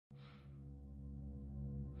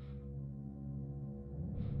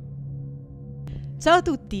Ciao a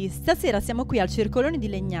tutti, stasera siamo qui al Circolone di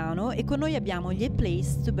Legnano e con noi abbiamo gli A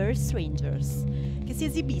Place to Bury Strangers, che si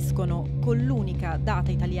esibiscono con l'unica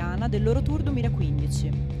data italiana del loro tour 2015.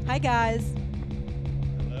 Hi guys!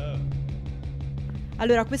 Hello.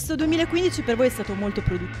 Allora, questo 2015 per voi è stato molto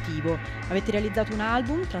produttivo. Avete realizzato un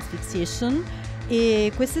album, Transfixation,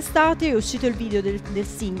 e quest'estate è uscito il video del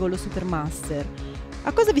singolo Supermaster.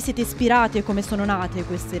 A cosa vi siete ispirati e come sono nate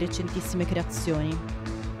queste recentissime creazioni?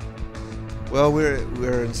 Well,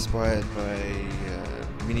 we're inspired by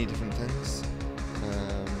many different things.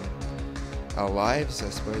 Our lives, I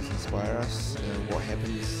suppose, inspire us. What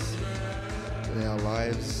happens in our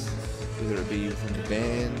lives, whether it be within the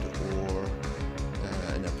band or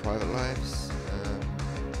in our private lives,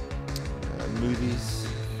 movies,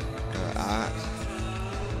 art.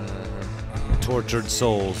 Tortured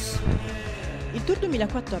souls. Il Tour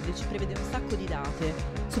 2014 prevede un sacco di date,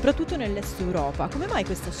 soprattutto nell'est Europa. Come mai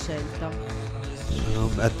questa scelta?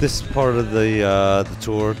 At this part of the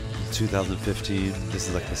tour, 2015, this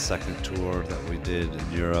is like the second tour that we did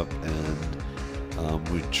in Europe, and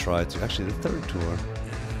we tried to, actually the third tour,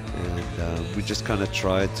 and we just kind of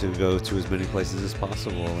tried to go to as many places as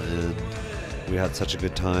possible, and we had such a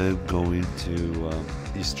good time going to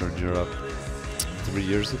Eastern Europe 3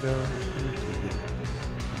 years ago.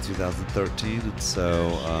 2013, and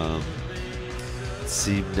so it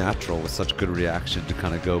seemed natural with such good reaction to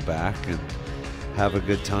kind of go back and have a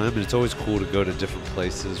good time. And it's always cool to go to different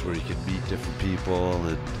places where you can meet different people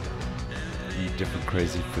and eat different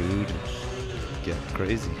crazy food and get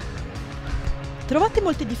crazy. Trovate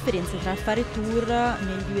molte differenze tra fare tour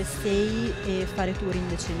negli USA e fare tour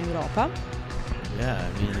invece in Europa? Yeah,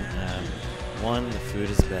 I mean, one, the food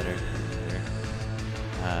is better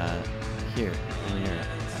here in Europe.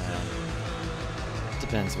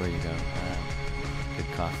 Depends where you go.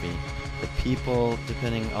 Good coffee. The people,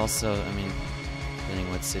 depending also, I mean, depending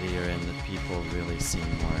what city you're in, the people really seem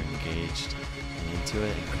more engaged and into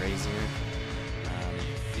it and crazier.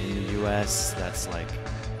 In the US, that's like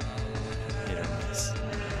hit or miss.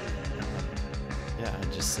 Yeah,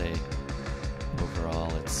 I'd just say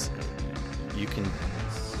overall, it's you can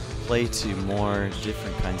play to more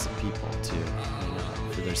different kinds of people too. You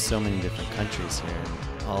know, there's so many different countries here,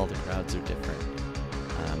 and all the crowds are different.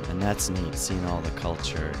 And that's neat, seeing all the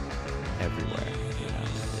culture everywhere. You know,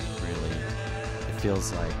 it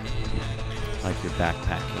feels like you're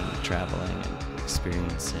backpacking, traveling, and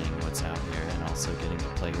experiencing what's out here, and also getting to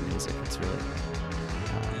play your music. It's really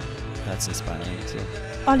that's inspiring too.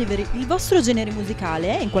 Oliver, il vostro genere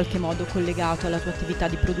musicale è in qualche modo collegato alla tua attività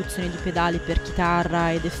di produzione di pedali per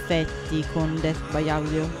chitarra ed effetti con Death by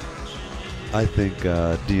Audio? I think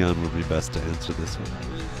Dion would be best to answer this one.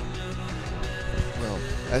 Well,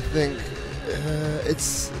 I think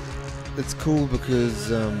it's cool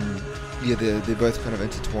because yeah, they're both kind of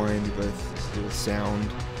intertwined. They both do with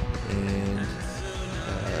sound, and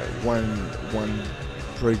one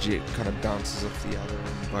project kind of bounces off the other,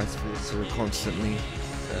 and vice versa constantly.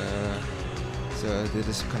 So they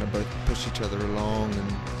just kind of both push each other along,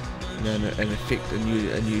 and effect a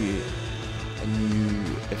new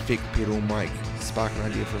effect pedal might spark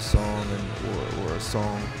an idea for a song, or a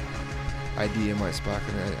song idea might spark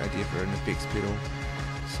an idea for an effects pedal.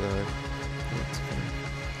 So it's kind of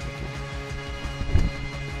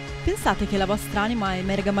Pensate che la vostra anima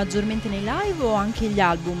emerga maggiormente nei live o anche gli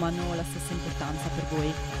album hanno la stessa importanza per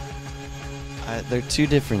voi? They're two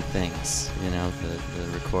different things, you know, the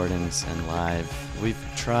recordings and live. We've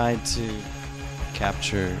tried to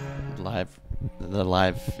capture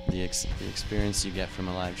the experience you get from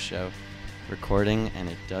a live show recording, and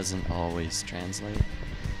it doesn't always translate.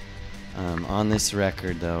 On this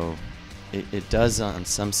record, though, it does on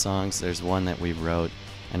some songs. There's one that we wrote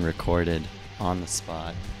and recorded on the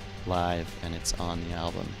spot, live, and it's on the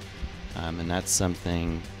album. And that's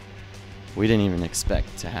something we didn't even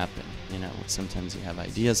expect to happen. You know, sometimes you have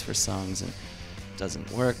ideas for songs and it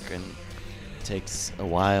doesn't work, and it takes a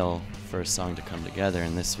while for a song to come together,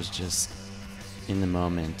 and this was just in the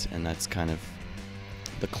moment, and that's kind of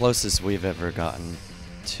the closest we've ever gotten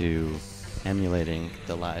to emulating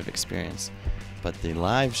the live experience. But the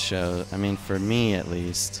live show, I mean, for me at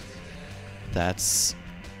least, that's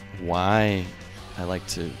why I like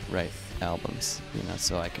to write albums, you know,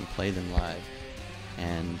 so I can play them live.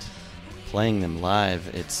 And playing them live,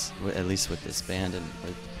 it's, at least with this band and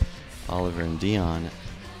with Oliver and Dion,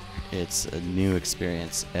 it's a new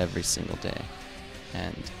experience every single day.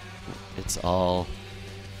 And it's all,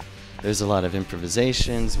 there's a lot of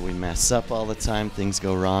improvisations, we mess up all the time, things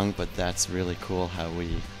go wrong, but that's really cool how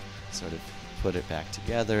we sort of put it back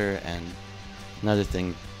together. And another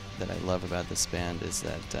thing that I love about this band is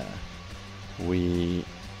that we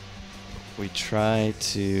try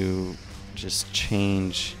to just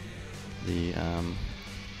change the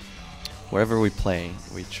wherever we play,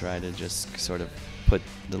 we try to just sort of put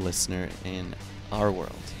the listener in our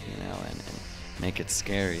world, you know, and make it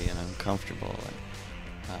scary and uncomfortable,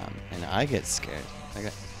 and I get scared.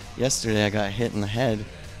 Yesterday I got hit in the head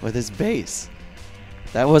with his bass.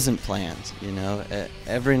 That wasn't planned, you know.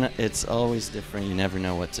 It's always different. You never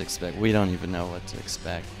know what to expect. We don't even know what to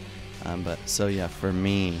expect. But so yeah, for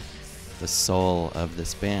me, the soul of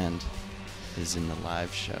this band is in the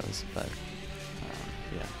live shows. But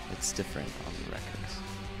yeah, it's different on the records.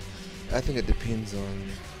 I think it depends on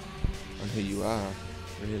who you are,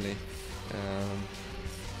 really.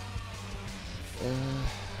 I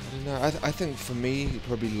don't know. I think for me,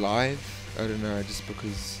 probably live. I don't know, just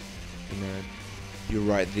because, you know, you're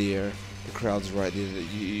right there, the crowd's right there. That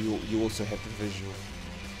you also have the visual,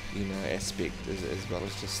 you know, aspect as well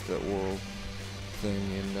as just the oral thing,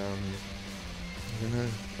 and I don't know.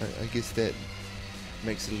 I guess that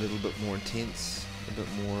makes it a little bit more intense, a bit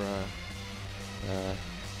more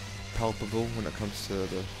palpable when it comes to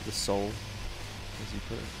the soul, as you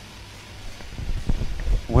put it.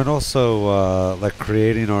 When also like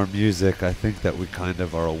creating our music, I think that we kind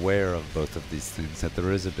of are aware of both of these things, that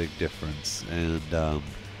there is a big difference. And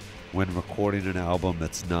when recording an album,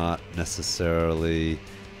 it's not necessarily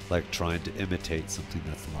like trying to imitate something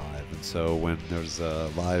that's live. And so when there's a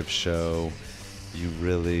live show, you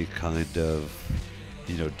really kind of,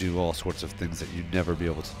 you know, do all sorts of things that you'd never be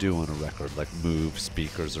able to do on a record, like move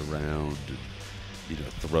speakers around, and, you know,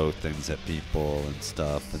 throw things at people and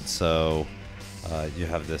stuff. And so you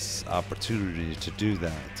have this opportunity to do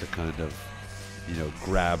that, to kind of, you know,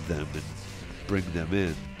 grab them and bring them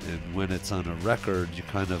in. And when it's on a record, you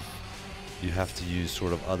have to use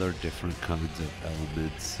sort of other different kinds of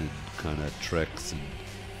elements and kind of tricks. And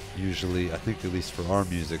usually, I think at least for our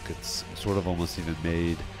music, it's sort of almost even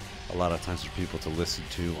made a lot of times for people to listen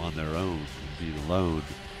to on their own and being alone.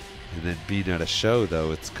 And then being at a show,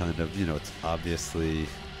 though, it's kind of, you know, it's obviously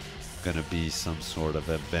going to be some sort of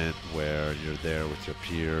event where you're there with your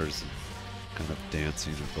peers and kind of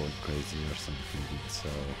dancing or going crazy or something. And so,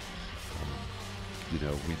 you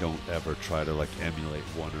know, we don't ever try to like emulate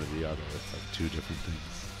one or the other. It's like two different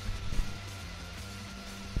things.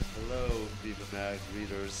 Hello, VivaMag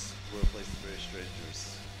readers. We're a place of very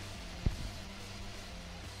strangers.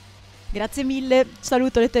 Grazie mille,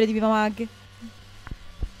 saluto lettori di VivaMag.